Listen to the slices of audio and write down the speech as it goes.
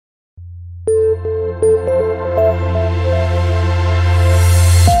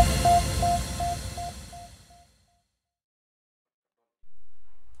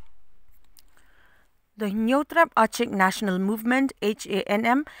The Hynniewtrep Achik National Movement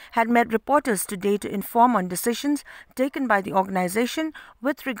 (Hanm) had met reporters today to inform on decisions taken by the organization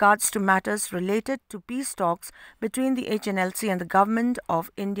with regards to matters related to peace talks between the Hnlc and the Government of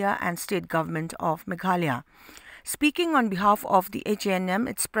India and State Government of Meghalaya. Speaking on behalf of the Hanm,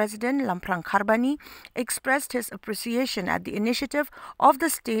 its president Lamprang Kharbani expressed his appreciation at the initiative of the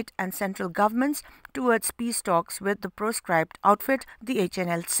state and central governments towards peace talks with the proscribed outfit, the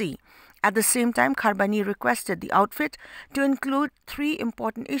Hnlc. At the same time, Kharbani requested the outfit to include three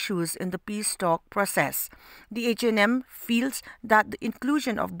important issues in the peace talk process. The Hanm feels that the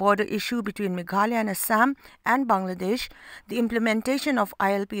inclusion of border issue between Meghalaya and Assam and Bangladesh, the implementation of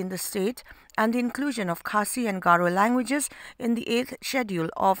ILP in the state, and the inclusion of Khasi and Garo languages in the 8th schedule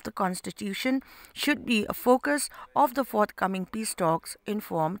of the Constitution should be a focus of the forthcoming peace talks,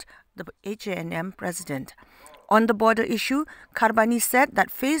 informed the Hanm president. On the border issue, Kharbani said that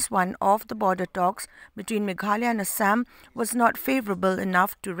phase 1 of the border talks between Meghalaya and Assam was not favorable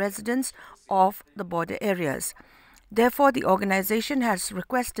enough to residents of the border areas. Therefore, the organization has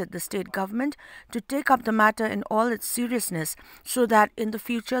requested the state government to take up the matter in all its seriousness so that in the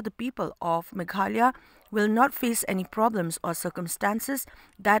future the people of Meghalaya will not face any problems or circumstances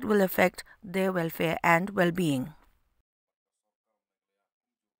that will affect their welfare and well-being.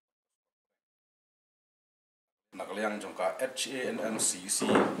 Nagaliang jongka Hnlc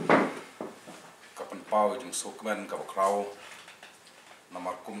kapan pau jong sokmen ka kraw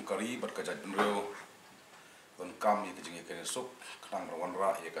namar kum kari ber ka jadnreu don kam ye jing ke sok knang rawan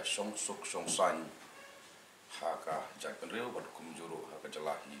ra ye ka song sok song san ha ka jadnreu ber kum juru ha ka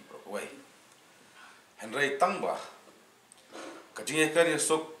jalahi browai henrei tangba ka jing ke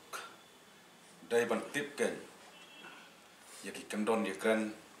sok dai ban tip ken ye ki kendon ye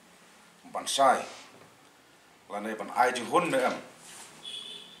kren bansai lane ban ai jing hun me am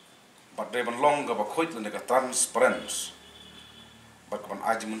but they ban long ga ba khoit lane ka transparency but ban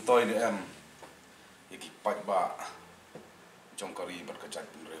ai jing toy ne am yaki pat ba jongkari bat ka jat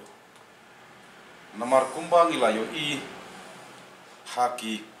pun reu namar kumbang ilayo I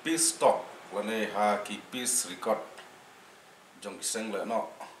haki peace talk lane haki peace record jong kiseng le no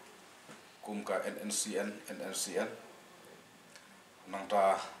kum ka NNCN nangta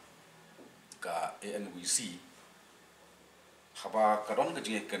ka ANWC haba kadon ka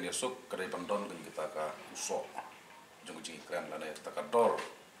jingi kan yasuk kadai bandon kan kita ka usok jong jingi kan lane takador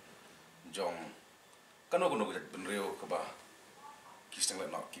jong kano kuno gajat benreo ke ba kiseng le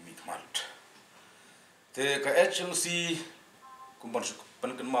nak kimi kemart te ka HLC kumban su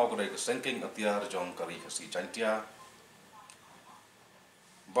penken mau kadai ke sengking atiar jong kari kasi chantia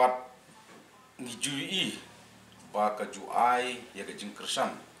but ngijui ba ka juai ya ke jing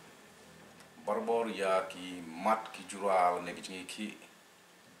kersam barbor ya ki mat ki jural ne ki ki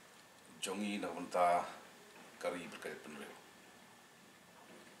jongi na unta kari berkait benreo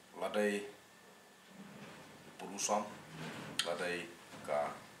ladai purusam ladai ka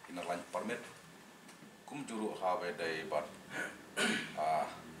inalan permit kum juru have dai bat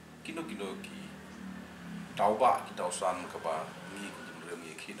kino ki tauba ki tausan ka ba ni ku benreo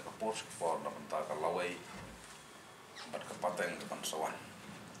ni ki na pos for na unta ka lawai bat ka pateng teman sawan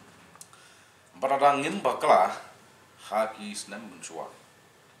Baradangin bakla haki snem mensuak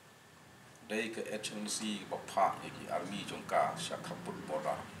dai ke HNC bapa yaki army jongka syakaput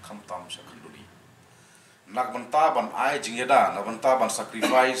border kamtam syakanduri nak benta ban ai jingeda nak benta ban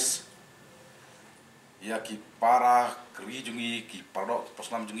sacrifice yaki para kri jungi ki parok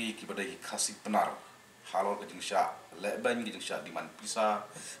posnam jungi ki badai khasi penar halor ke jingsya leben ki jingsya diman pisa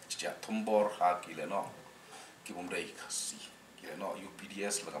cia tombor haki leno ki bomdai khasi no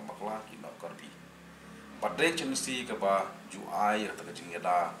UPDS laga makla ki no karbi padai chensi ka ba ju ai ta ka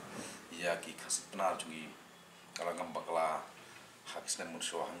jingeda ya ki khasi penar jungi kala ngam bakla hakisna mun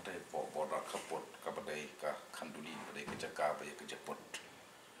so hangte po border kapot ka badai ka khanduli badai ka jaka ba ya ka japot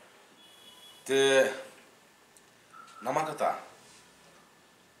te nama kata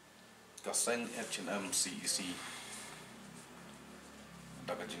ka seng Hanm CEC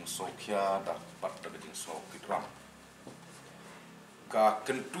daga jing sokya da pat daga jing sokitram ka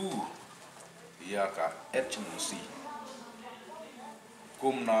kentu ya ka HNC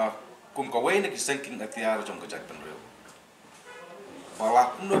kum ka wayne ki senking atiar jong ka jat penreu bala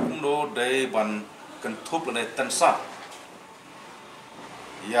kuno dai ban kentup lane tensa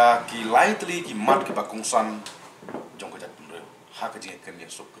ya ki lightly ki mat ki bakungsan jong ka jat penreu ha ka jing ken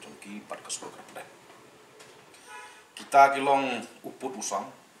ya sok ka jong ki pat ka sok ka ple kita ki long uput usam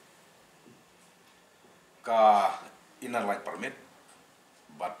ka inner light permit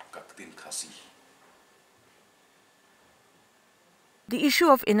bat kaktin khasi The issue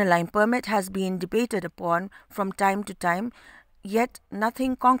of inner line permit has been debated upon from time to time, yet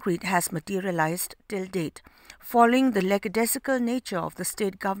nothing concrete has materialized till date. Following the lackadaisical nature of the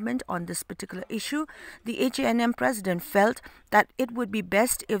state government on this particular issue, the Hanm president felt that it would be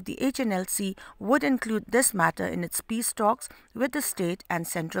best if the Hnlc would include this matter in its peace talks with the state and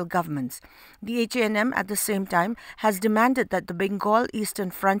central governments. The Hanm at the same time has demanded that the Bengal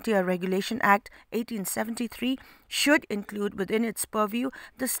Eastern Frontier Regulation Act 1873 should include within its purview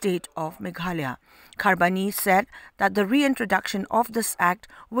the state of Meghalaya. Kharbani said that the reintroduction of this act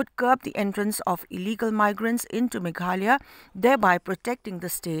would curb the entrance of illegal migrants into Meghalaya, thereby protecting the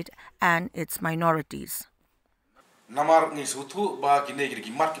state and its minorities. Namar ngi sutu ba gine gine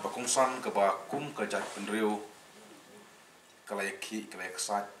gimat ki bakongsan ke ba kum ke jat penriu kaleki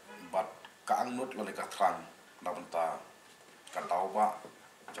sat bat ka angnut lole ka thrang na benta ka tau ba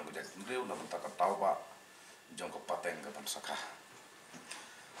jong ke jat penriu na benta ka tau ba jong ke pateng ke ban sakha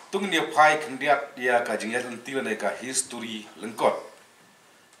tung ni phai khndiat dia ka jingyat lenti le ka history lengkot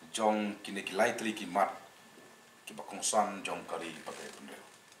jong kine ki lightly ki mat ki bakongsan jong kari pakai penriu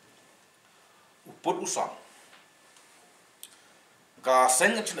uput usam ka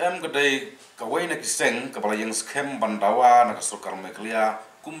seng Hanm kedai kawai nak seng kepala yang skem bandawa nak sorkar Meghalaya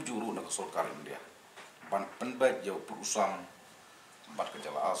kum juru nak sorkar India ban penbet jauh perusam bat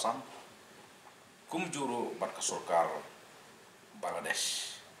kejala asam kum juru bat ke sorkar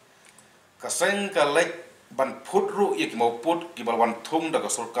Bangladesh ka seng ka lek ban putru ik mau put ki balwan thung dak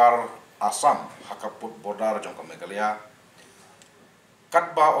sorkar Asam hakaput bodar jong ka Meghalaya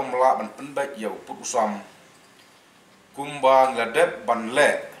katba omla ban penbet jauh perusam kumbang ladep ban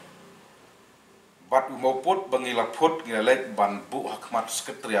le bat umoput bangila put ngilek ban bu hakmat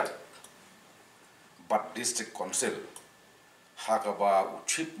sekretariat bat district council hakaba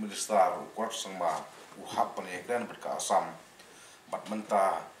chief minister ukwat sangma uhap penegran berka Asam bat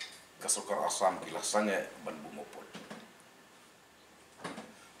menta kasukar Asam kila sange ban bu moput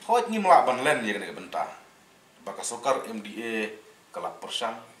hot ngimla ban len ye ne benta bakasukar MDA kala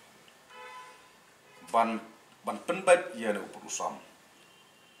persang ban penbet ia ne upusam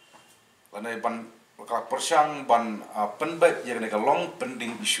lanai ban ka persang ban penbet ia ne ka long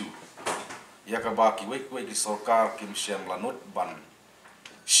pending issue ia ka ba ki wek ki sarkar kim siam lanut ban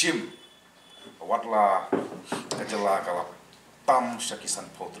shim watla kajala kala tam syakisan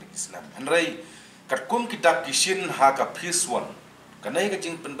potri Islam henrai kat kum kita kisin ha ka piswan kanai ka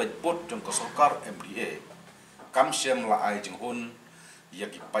jing penbet pot jong ka sarkar MDA kam siam la ai jing hun ia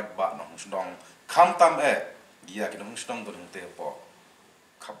ki pajba no sndong kam tam dia kena mengstong berung tepo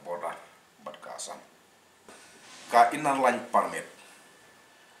kaborar bat ka Asam ka inner line permit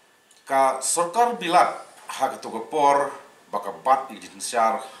ka sarkar bilat hak tu por baka bat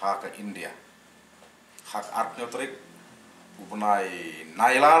ijinsar hak India hak Hnlc ubnai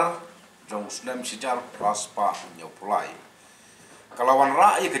nailar jong usnem sijar praspa nyopulai kalawan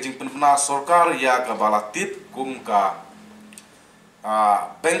ra'i kejing penpena sarkar ya ka balatit kum ka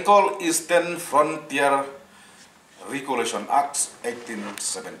Bengal Eastern Frontier Regulation Act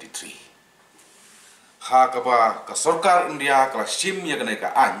 1873. Hakaba ka sarkar India kala sim ya kena ka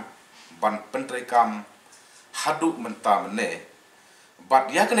an ban pentrai kam hadu menta mene bat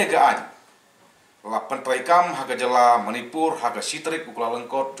ya kena ka an la pentrai kam haga jala Manipur haga sitrik ukla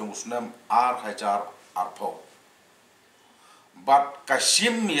lengkot jong usnem ar hajar arpo bat ka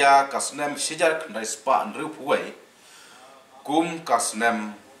sim ya ka snem sijar kendai spa andru puai kum ka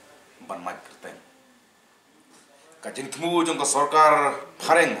snem ban mat kerteng kajin temu jong ka sarkar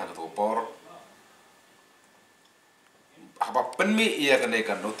phareng ha tu por haba penmi ia kena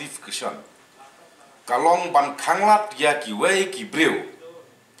ka notification kalong ban khanglat ya ki wei ki breu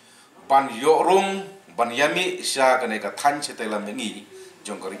ban yorung ban yami sya kena ka than chetela mengi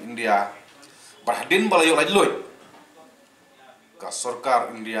jong kari India berhadin bala yo lajloy ka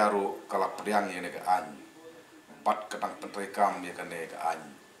sarkar India ro kala priang ye ne ka an bat kadang pentrai kam ye kena ka an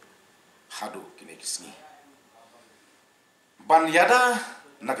hadu kini kisni ban yada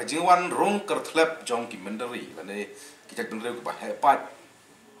nak jingwan rong kertlep jong ki mendari lane kijak dundre ku hepat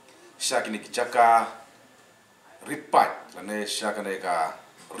sya kini kijaka ripat lane sya kene ka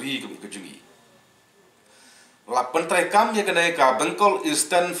ri ku kejungi la pentrai kam ye kene ka Bengal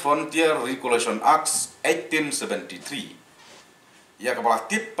Eastern Frontier Regulation Act 1873 ya ka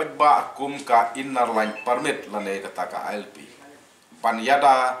balatip pajba akum ka inner line permit lane kata ka ALP ban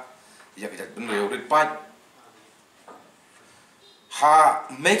yada ya kijak dundre ripat ha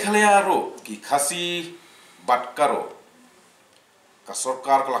Meghalaya ro ki khasi bat karo ka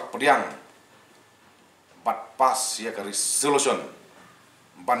sarkar kelak priang bat pas ya ka resolution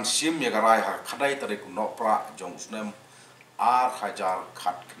ban sim ya ka rai ha khadai tare ku no pra jong usnem hajar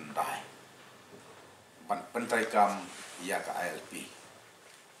khat kendai ban pentrikam ya ka ILP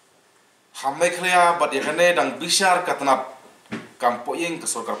Meghalaya bat yakane dang bishar katnap kampoyeng ke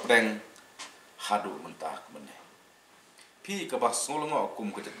sorkar pedeng hadu mentah kemene pi ka bas ngolongo kum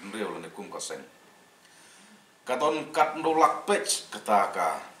ke reol ne kum kaseng katon kat ndolak pech kata ka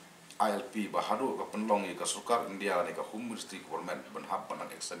ILP bahadu ka penlong ka sorkar India ne ka home ministry government benhap panang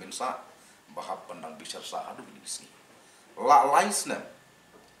eksamin sa bahap pandang bishar sa hadu bisi la laisnem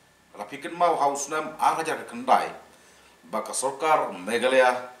rapikin mau hausnem araja ke kendai baka sorkar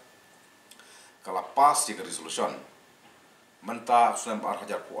Meghalaya kala pas jika resolution menta sunem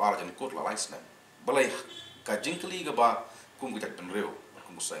arhajar pu arajan kot la laisnem balai ka jingkli ga ba kum gajak penreu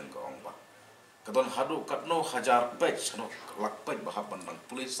kum seng ka ong ba kadon hadu katno hajar page no lak page bahap bandang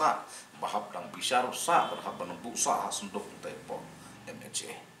pulisa bahap dang bishar sa bahap bandang bu sa sunduk tepo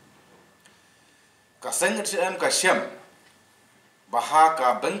MHA ka seng HM ka syam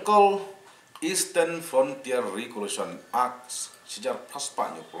bahaka Bengkol Eastern Frontier Regulation Act sejar paspa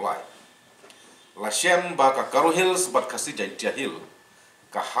nyuplai la syam baka Karo Hills bat kasi Jaintia Hill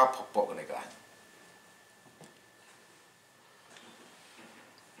ka hap hapok kenegaan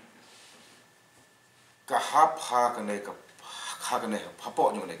ka hap ha kene ka ha kene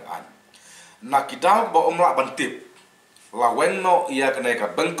hapok nyu kenegaan na kidau ba omla bantip la wenno ia kene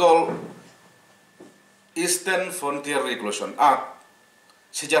ka Bengkol Eastern Frontier Regulation Act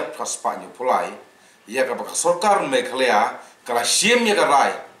sejar paspa nyuplai ia ka baka sorkar Meghalaya kala syam ya ka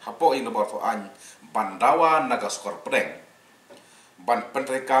rai hapo ing nomor an bandawa naga skor pedeng ban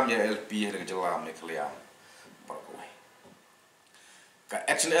pentrekam ya LP dengan jelam Meghalaya berkoi ka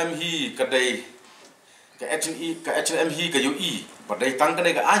Hanm hi kadai ka Hanm hi ka UI badai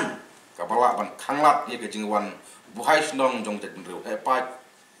tangkane ka an ka bala ban khanglat ye ka jingwan buhai snong jong jadin reu pat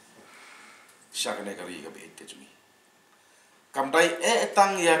syakane kari ka be ke jumi kamdai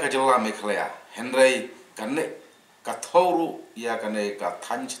tang ya ka jelam Meghalaya Henry kane ka thoru ya kane ka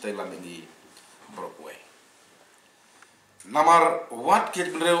thanch tai lamingi brokwe namar wat ke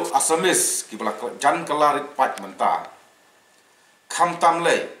breu asamis ki bala jan kalarit pat menta kham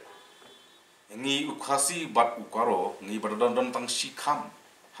tamle ngi ukhasi bat ukaro ngi badon tang shikham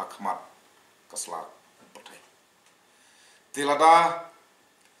hakmat kasla patai tilada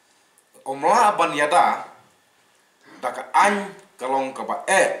omla ban yada daka an kalong ka ba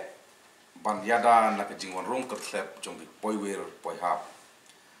ban yada na ka jingwan rong ka thlep jong bi poiwer poihap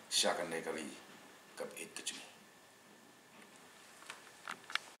syakane kali ka be kachmi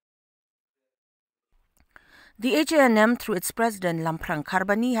The Hanm, through its president Lamprang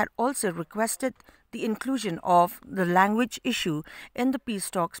Kharbani, had also requested the inclusion of the language issue in the peace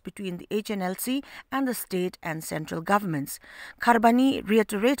talks between the Hnlc and the state and central governments. Kharbani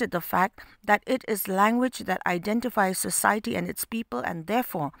reiterated the fact that it is language that identifies society and its people, and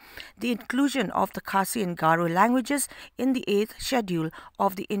therefore the inclusion of the Khasi and Garo languages in the 8th schedule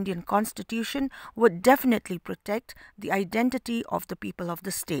of the Indian Constitution would definitely protect the identity of the people of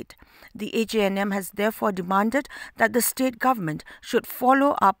the state. The Hanm has therefore demanded that the state government should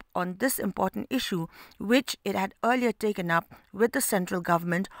follow up on this important issue, which it had earlier taken up with the central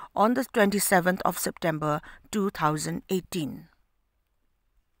government on the 27th of September 2018.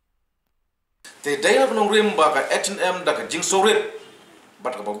 Te daya penong rim ba ka Hanm da ka jing sorit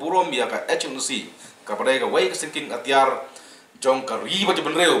bat ka baburom ya ka Hnlc ka badai ka wai ka sinking atyar jong ka riba je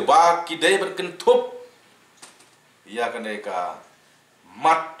benreu ba ki dai ber kentup ya ka ne ka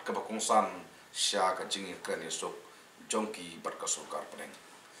mat ka bakungsan sya ka jing kren esok jong ki bat ka sorkar peneng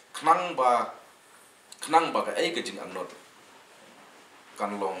knang ba ka ai ka jing anot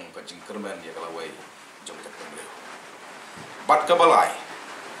kan long ka jing kermen ya ka lawai jong ka benreu bat ka balai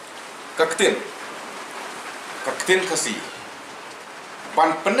kaktin kasi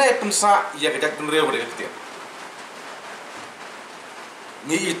ban penai pensa ia kejak benreu pada kaktin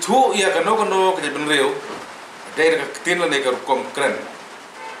ni itu ia kano kejak benreu dari kaktin la negar kom kren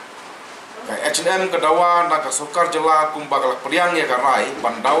ka Hanm kedawa na ka sorkar jela kum bakal priang ya karai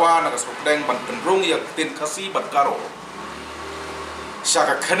bandawa na ka sokdeng ban pendrung ya kaktin kasi bat karo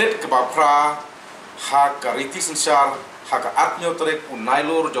syaka khanet ke bapra ha ka riti sensar haka Hynniewtrep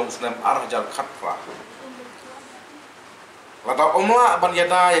unailur jong snem arhajar khatra lata omla ban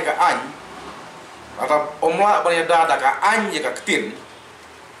yada ya ka an lata omla ban yada da ka an ya ka ktin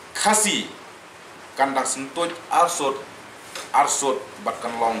khasi kandang sentuj arsot bat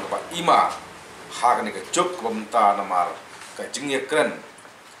kan long ba ima ha ka ne ka juk bamta namar ka jingye kren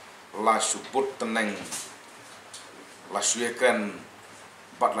la subut teneng la suyekan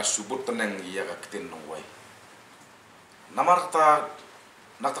bat la subut teneng ya ka ktin nongwai namar ta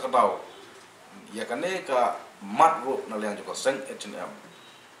nakta kadau ya kane ka mat ro na liang joka seng H&M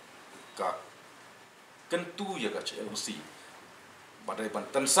ka kentu ya ka Hnlc badai ban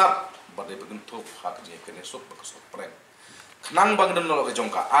tensat badai bentuk hak je kene sok bakasok preng knang bang dem nolok ke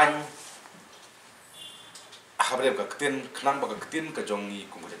jongka an habre ka ketin knang bang ketin ka jongi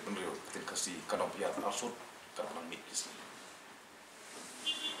kum ka benrio ketin kasi kanom pia asut ka lang mit kisi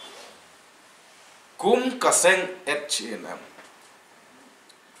kum ka seng H&M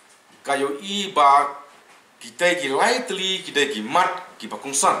kayo iba kita ki lightly kita ki mat ki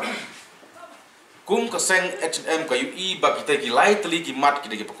pakungsan kum ka seng H&M kayo iba kita ki lightly ki mat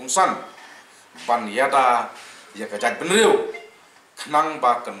kita ki pakungsan ban yada ya ka jat benrio knang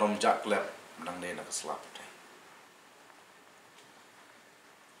ba kanom jak lep nang ne na keslap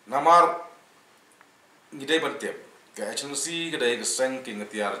namar ngidai bantep ka Hnlc kedai ke seng ki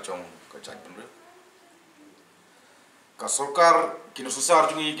ngetiar jong ka jat benrio ka sorkar kino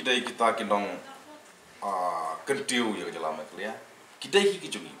susar jungi kidai kita kinong kentiu ya jalan maklia kidai ki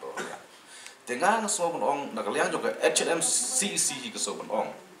jungi bo ya tengah so ong nakaliang juga Hanm CC ki so ong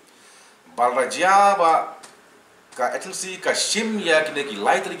balraja ba ka Hnlc ka shim ya kidai ki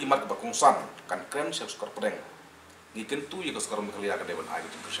lightly ki mat ba kongsan kan krem syak skor pedeng ngi kentu ya ka skor maklia ka deban ai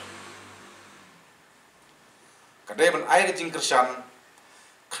ki kersan ka deban ai ki kersan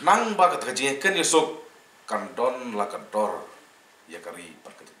knang ba ka tgaje ken yusuk kan don la kan dor ya kari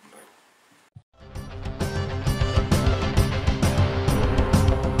perketik